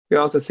We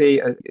also see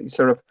a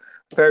sort of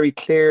very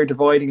clear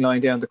dividing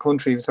line down the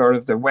country, sort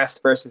of the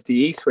west versus the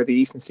east, where the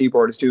eastern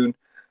seaboard is doing,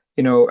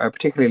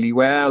 particularly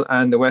well,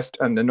 and the west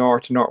and the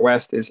north to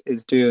northwest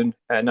is doing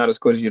not as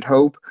good as you'd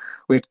hope,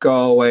 with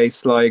Galway,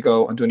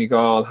 Sligo, and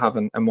Donegal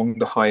having among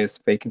the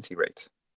highest vacancy rates.